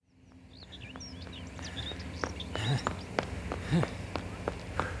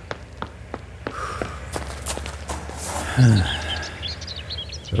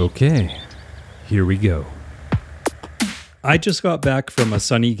Okay, here we go. I just got back from a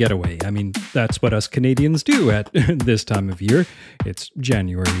sunny getaway. I mean, that's what us Canadians do at this time of year. It's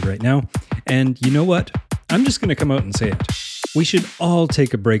January right now. And you know what? I'm just going to come out and say it. We should all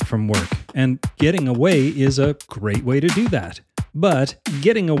take a break from work, and getting away is a great way to do that. But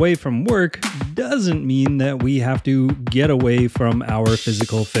getting away from work doesn't mean that we have to get away from our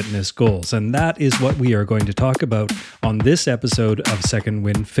physical fitness goals. And that is what we are going to talk about on this episode of Second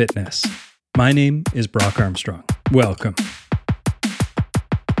Wind Fitness. My name is Brock Armstrong. Welcome.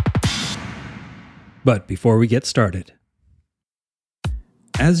 But before we get started,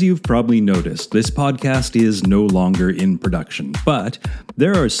 as you've probably noticed, this podcast is no longer in production, but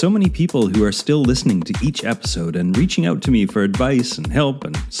there are so many people who are still listening to each episode and reaching out to me for advice and help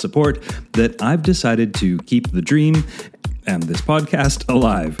and support that I've decided to keep the dream and this podcast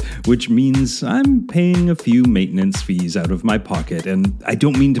alive, which means I'm paying a few maintenance fees out of my pocket. And I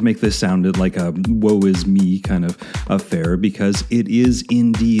don't mean to make this sound like a woe is me kind of affair, because it is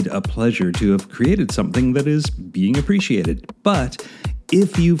indeed a pleasure to have created something that is being appreciated. But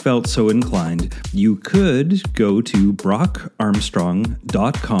if you felt so inclined, you could go to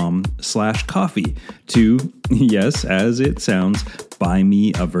brockarmstrong.com/coffee to, yes, as it sounds, buy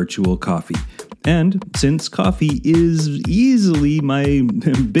me a virtual coffee. And since coffee is easily my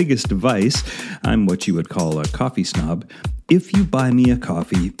biggest vice, I'm what you would call a coffee snob. If you buy me a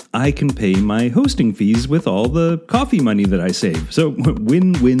coffee, I can pay my hosting fees with all the coffee money that I save. So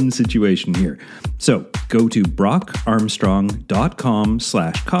win-win situation here. So go to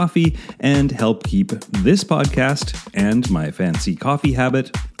brockarmstrong.com/coffee and help keep this podcast and my fancy coffee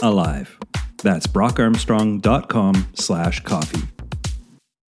habit alive. That's brockarmstrong.com/coffee.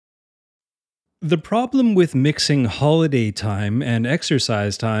 The problem with mixing holiday time and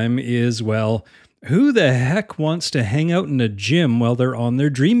exercise time is, well, who the heck wants to hang out in a gym while they're on their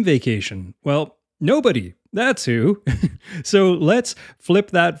dream vacation? Well, nobody. That's who. So let's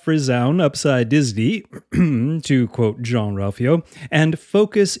flip that frisson upside Disney, to quote Jean-Ralphio, and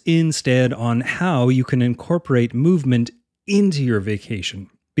focus instead on how you can incorporate movement into your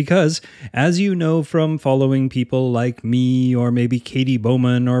vacation. Because, as you know from following people like me, or maybe Katie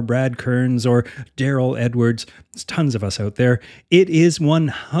Bowman, or Brad Kearns, or Daryl Edwards, there's tons of us out there, it is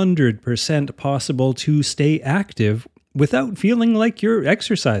 100% possible to stay active without feeling like you're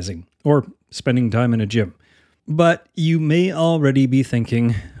exercising or spending time in a gym. But you may already be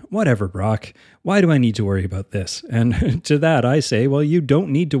thinking, whatever, Brock, why do I need to worry about this? And to that I say, well, you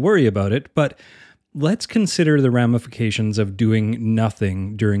don't need to worry about it, but let's consider the ramifications of doing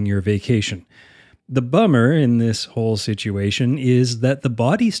nothing during your vacation. The bummer in this whole situation is that the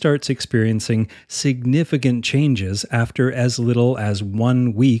body starts experiencing significant changes after as little as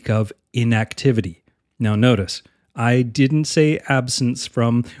 1 week of inactivity. Now notice, I didn't say absence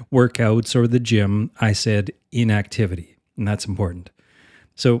from workouts or the gym, I said inactivity, and that's important.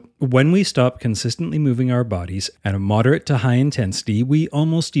 So when we stop consistently moving our bodies at a moderate to high intensity, we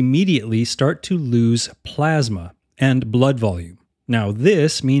almost immediately start to lose plasma and blood volume. Now,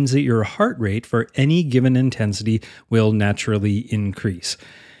 this means that your heart rate for any given intensity will naturally increase.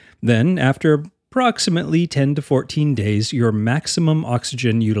 Then, after approximately 10 to 14 days, your maximum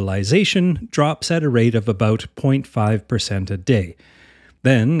oxygen utilization drops at a rate of about 0.5% a day.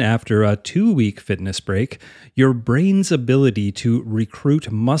 Then, after a 2-week fitness break, your brain's ability to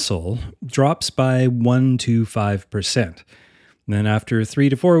recruit muscle drops by 1 to 5%. Then after 3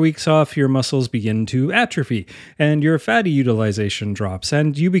 to 4 weeks off, your muscles begin to atrophy, and your fatty utilization drops,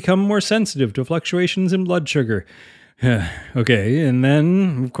 and you become more sensitive to fluctuations in blood sugar. Okay, and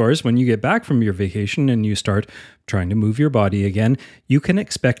then, of course, when you get back from your vacation and you start trying to move your body again, you can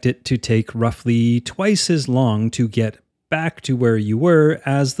expect it to take roughly twice as long to get back to where you were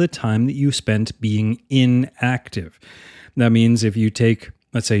as the time that you spent being inactive. That means if you take,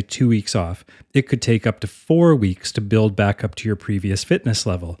 let's say, 2 weeks off, it could take up to 4 weeks to build back up to your previous fitness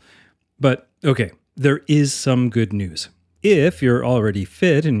level. But okay, there is some good news. If you're already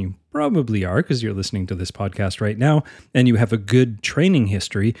fit, and you probably are because you're listening to this podcast right now, and you have a good training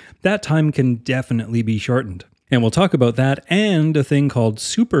history, that time can definitely be shortened. And we'll talk about that and a thing called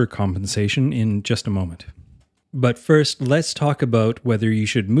supercompensation in just a moment. But first, let's talk about whether you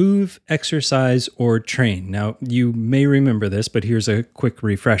should move, exercise, or train. Now, you may remember this, but here's a quick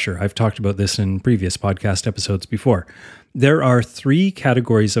refresher. I've talked about this in previous podcast episodes before. There are 3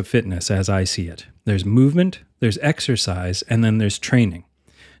 categories of fitness as I see it. There's movement, there's exercise, and then there's training.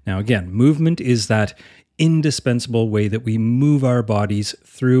 Now, again, movement is that indispensable way that we move our bodies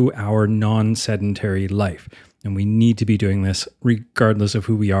through our non-sedentary life. And we need to be doing this regardless of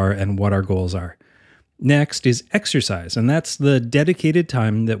who we are and what our goals are. Next is exercise, and that's the dedicated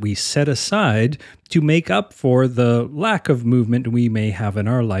time that we set aside to make up for the lack of movement we may have in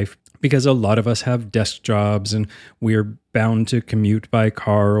our life, because a lot of us have desk jobs and we're bound to commute by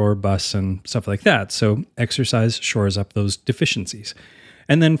car or bus and stuff like that. So exercise shores up those deficiencies.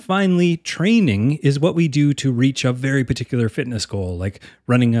 And then finally, training is what we do to reach a very particular fitness goal, like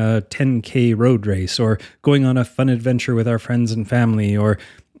running a 10K road race or going on a fun adventure with our friends and family, or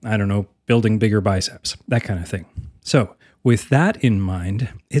I don't know, building bigger biceps, that kind of thing. So with that in mind,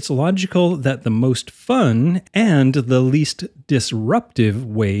 it's logical that the most fun and the least disruptive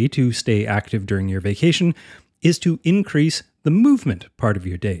way to stay active during your vacation is to increase the movement part of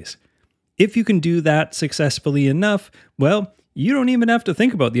your days. If you can do that successfully enough, well, you don't even have to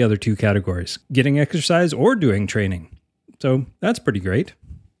think about the other two categories, getting exercise or doing training. So that's pretty great.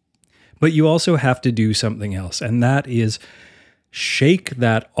 But you also have to do something else, and that is shake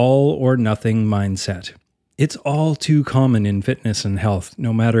that all or nothing mindset. It's all too common in fitness and health,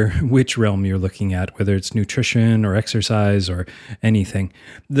 no matter which realm you're looking at, whether it's nutrition or exercise or anything.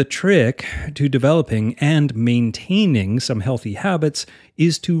 The trick to developing and maintaining some healthy habits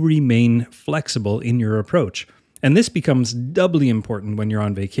is to remain flexible in your approach. And this becomes doubly important when you're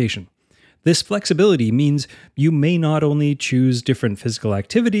on vacation. This flexibility means you may not only choose different physical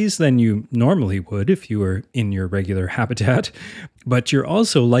activities than you normally would if you were in your regular habitat, but you're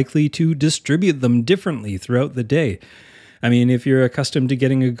also likely to distribute them differently throughout the day. I mean, if you're accustomed to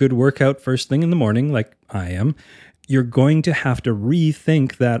getting a good workout first thing in the morning, like I am, you're going to have to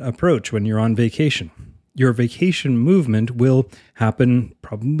rethink that approach when you're on vacation. Your vacation movement will happen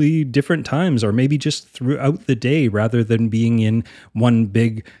probably different times, or maybe just throughout the day rather than being in one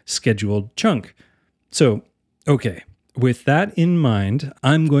big scheduled chunk. So, okay, with that in mind,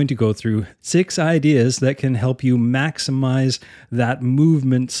 I'm going to go through 6 ideas that can help you maximize that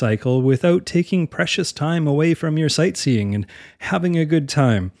movement cycle without taking precious time away from your sightseeing and having a good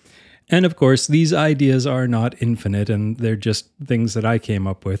time. And of course, these ideas are not infinite, and they're just things that I came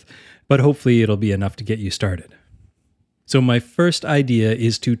up with, but hopefully it'll be enough to get you started. So my first idea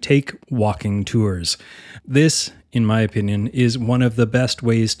is to take walking tours. This, in my opinion, is one of the best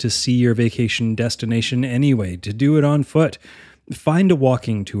ways to see your vacation destination anyway, to do it on foot. Find a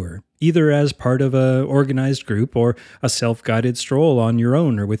walking tour, either as part of an organized group or a self-guided stroll on your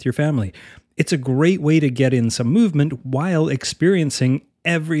own or with your family. It's a great way to get in some movement while experiencing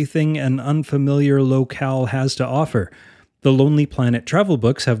everything an unfamiliar locale has to offer. The Lonely Planet travel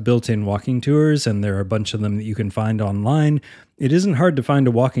books have built-in walking tours, and there are a bunch of them that you can find online. It isn't hard to find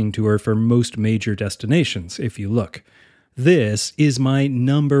a walking tour for most major destinations, if you look. This is my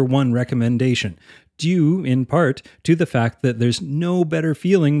number 1 recommendation, due in part to the fact that there's no better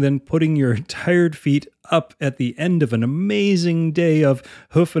feeling than putting your tired feet up at the end of an amazing day of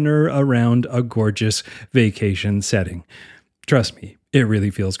hoofing her around a gorgeous vacation setting. Trust me, it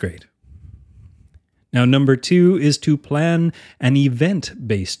really feels great. Now, number 2 is to plan an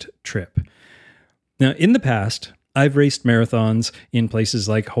event-based trip. Now, in the past, I've raced marathons in places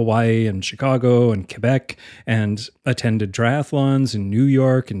like Hawaii and Chicago and Quebec, and attended triathlons in New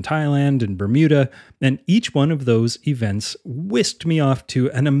York and Thailand and Bermuda, and each one of those events whisked me off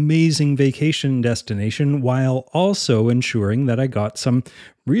to an amazing vacation destination while also ensuring that I got some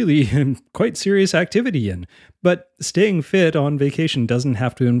really quite serious activity in. But staying fit on vacation doesn't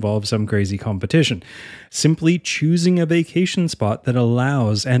have to involve some crazy competition. Simply choosing a vacation spot that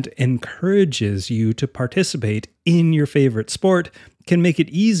allows and encourages you to participate in your favorite sport can make it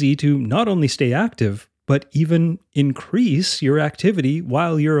easy to not only stay active, but even increase your activity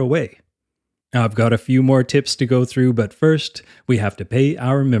while you're away. Now, I've got a few more tips to go through, but first, we have to pay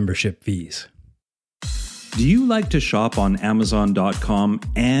our membership fees. Do you like to shop on Amazon.com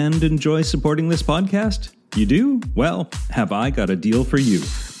and enjoy supporting this podcast? You do? Well, have I got a deal for you.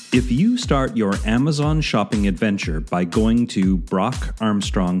 If you start your Amazon shopping adventure by going to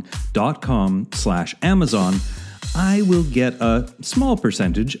brockarmstrong.com/Amazon, I will get a small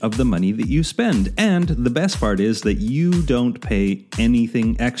percentage of the money that you spend. And the best part is that you don't pay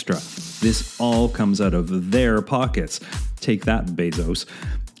anything extra. This all comes out of their pockets. Take that, Bezos.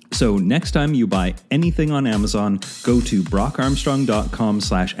 So next time you buy anything on Amazon, go to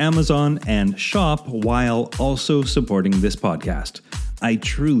brockarmstrong.com/Amazon and shop while also supporting this podcast. I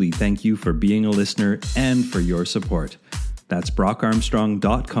truly thank you for being a listener and for your support. That's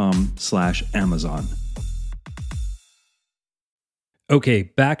brockarmstrong.com/Amazon. Okay,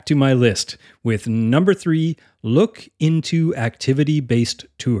 back to my list with number 3, look into activity-based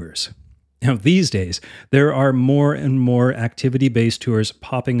tours. Now, these days, there are more and more activity-based tours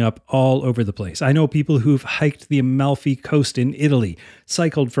popping up all over the place. I know people who've hiked the Amalfi Coast in Italy,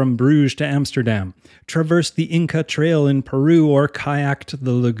 cycled from Bruges to Amsterdam, traversed the Inca Trail in Peru, or kayaked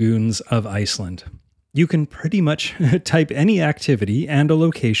the lagoons of Iceland. You can pretty much type any activity and a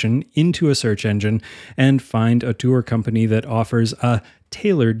location into a search engine and find a tour company that offers a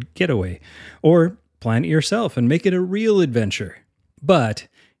tailored getaway, or plan it yourself and make it a real adventure. But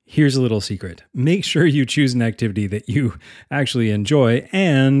here's a little secret. Make sure you choose an activity that you actually enjoy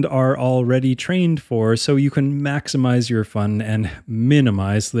and are already trained for so you can maximize your fun and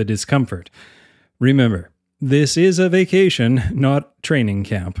minimize the discomfort. Remember, this is a vacation, not training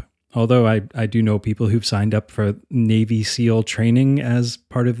camp. Although I do know people who've signed up for Navy SEAL training as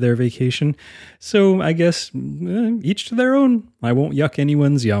part of their vacation. So I guess each to their own. I won't yuck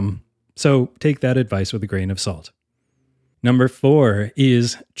anyone's yum. So take that advice with a grain of salt. Number 4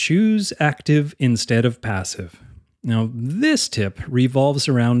 is choose active instead of passive. Now, this tip revolves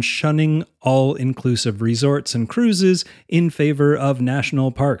around shunning all-inclusive resorts and cruises in favor of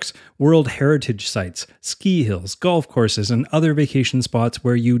national parks, World Heritage sites, ski hills, golf courses, and other vacation spots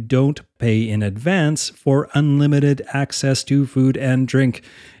where you don't pay in advance for unlimited access to food and drink,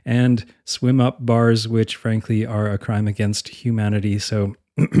 and swim-up bars, which frankly are a crime against humanity, so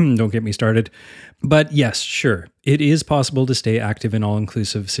don't get me started. But yes, sure, it is possible to stay active in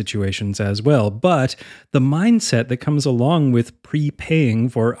all-inclusive situations as well, but the mindset that comes along with prepaying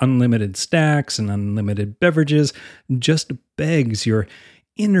for unlimited snacks and unlimited beverages just begs your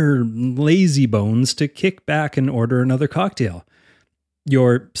inner lazy bones to kick back and order another cocktail.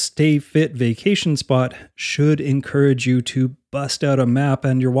 Your stay fit vacation spot should encourage you to bust out a map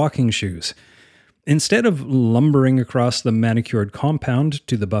and your walking shoes. Instead of lumbering across the manicured compound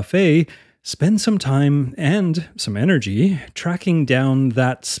to the buffet, spend some time and some energy tracking down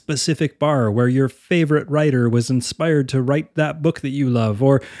that specific bar where your favorite writer was inspired to write that book that you love,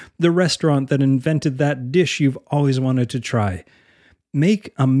 or the restaurant that invented that dish you've always wanted to try.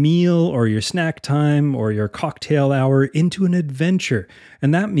 Make a meal or your snack time or your cocktail hour into an adventure,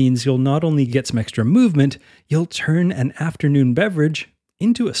 and that means you'll not only get some extra movement, you'll turn an afternoon beverage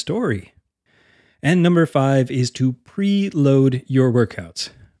into a story. And number 5 is to preload your workouts.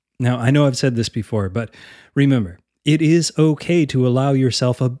 Now, I know I've said this before, but remember, it is okay to allow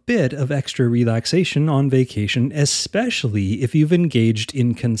yourself a bit of extra relaxation on vacation, especially if you've engaged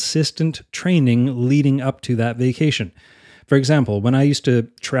in consistent training leading up to that vacation. For example, when I used to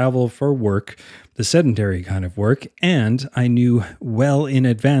travel for work, the sedentary kind of work, and I knew well in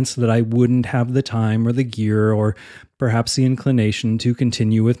advance that I wouldn't have the time or the gear or perhaps the inclination to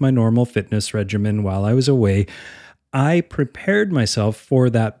continue with my normal fitness regimen while I was away, I prepared myself for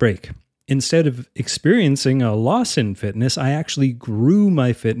that break. Instead of experiencing a loss in fitness, I actually grew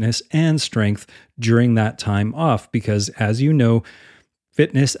my fitness and strength during that time off because, as you know,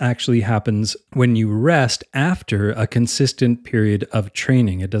 fitness actually happens when you rest after a consistent period of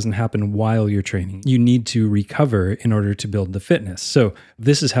training. It doesn't happen while you're training. You need to recover in order to build the fitness. So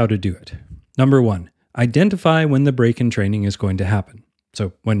this is how to do it. Number 1, identify when the break in training is going to happen.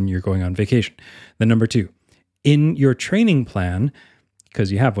 So when you're going on vacation. Then number 2, in your training plan,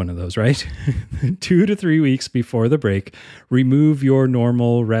 because you have one of those, right? 2 to 3 weeks before the break, remove your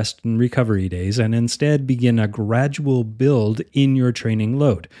normal rest and recovery days and instead begin a gradual build in your training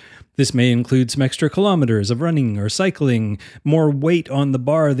load. This may include some extra kilometers of running or cycling, more weight on the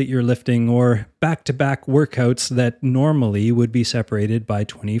bar that you're lifting, or back-to-back workouts that normally would be separated by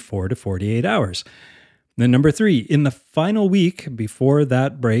 24 to 48 hours. Then number 3, in the final week before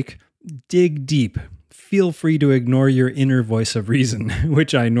that break, dig deep. Feel free to ignore your inner voice of reason,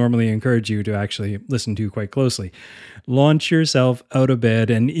 which I normally encourage you to actually listen to quite closely. Launch yourself out of bed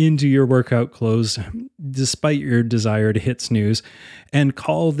and into your workout clothes, despite your desire to hit snooze, and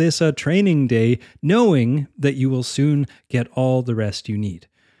call this a training day, knowing that you will soon get all the rest you need.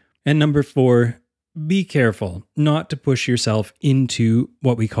 And number 4, be careful not to push yourself into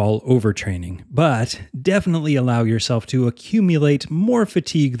what we call overtraining, but definitely allow yourself to accumulate more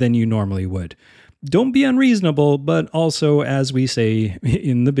fatigue than you normally would. Don't be unreasonable, but also, as we say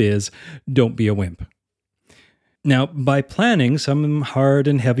in the biz, don't be a wimp. Now, by planning some hard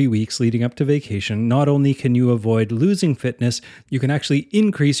and heavy weeks leading up to vacation, not only can you avoid losing fitness, you can actually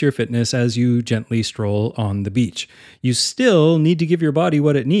increase your fitness as you gently stroll on the beach. You still need to give your body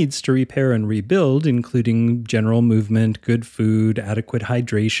what it needs to repair and rebuild, including general movement, good food, adequate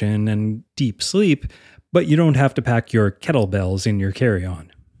hydration, and deep sleep, but you don't have to pack your kettlebells in your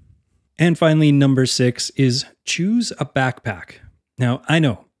carry-on. And finally, number 6 is choose a backpack. Now, I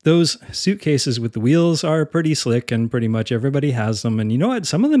know Those suitcases with the wheels are pretty slick and pretty much everybody has them. And you know what?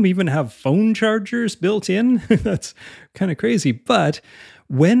 Some of them even have phone chargers built in. That's kind of crazy. But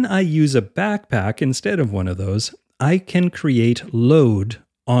when I use a backpack instead of one of those, I can create load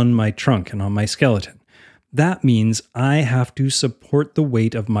on my trunk and on my skeleton. That means I have to support the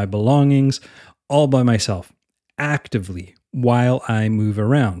weight of my belongings all by myself, actively, while I move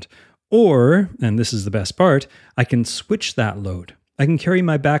around. Or, and this is the best part, I can switch that load. I can carry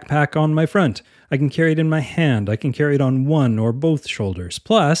my backpack on my front. I can carry it in my hand. I can carry it on one or both shoulders.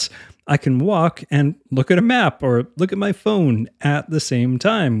 Plus, I can walk and look at a map or look at my phone at the same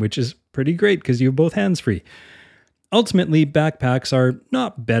time, which is pretty great because you have both hands free. Ultimately, backpacks are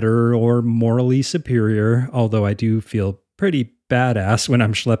not better or morally superior, although I do feel pretty badass when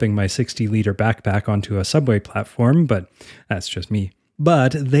I'm schlepping my 60-liter backpack onto a subway platform, but that's just me.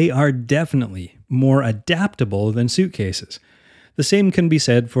 But they are definitely more adaptable than suitcases. The same can be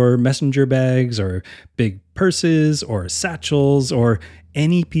said for messenger bags or big purses or satchels or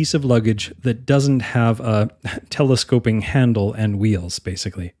any piece of luggage that doesn't have a telescoping handle and wheels,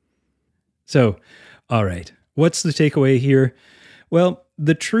 basically. So, all right, what's the takeaway here? Well,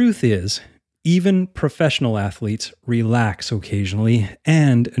 the truth is, even professional athletes relax occasionally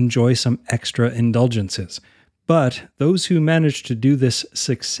and enjoy some extra indulgences. But those who manage to do this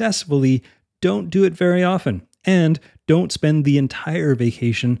successfully don't do it very often and don't spend the entire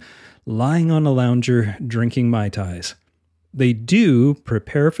vacation lying on a lounger drinking Mai Tais. They do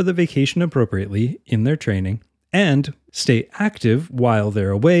prepare for the vacation appropriately in their training and stay active while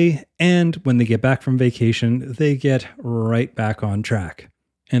they're away, and when they get back from vacation, they get right back on track.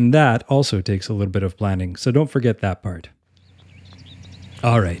 And that also takes a little bit of planning, so don't forget that part.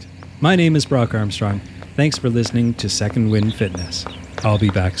 All right, my name is Brock Armstrong. Thanks for listening to Second Wind Fitness. I'll be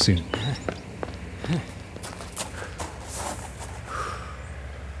back soon.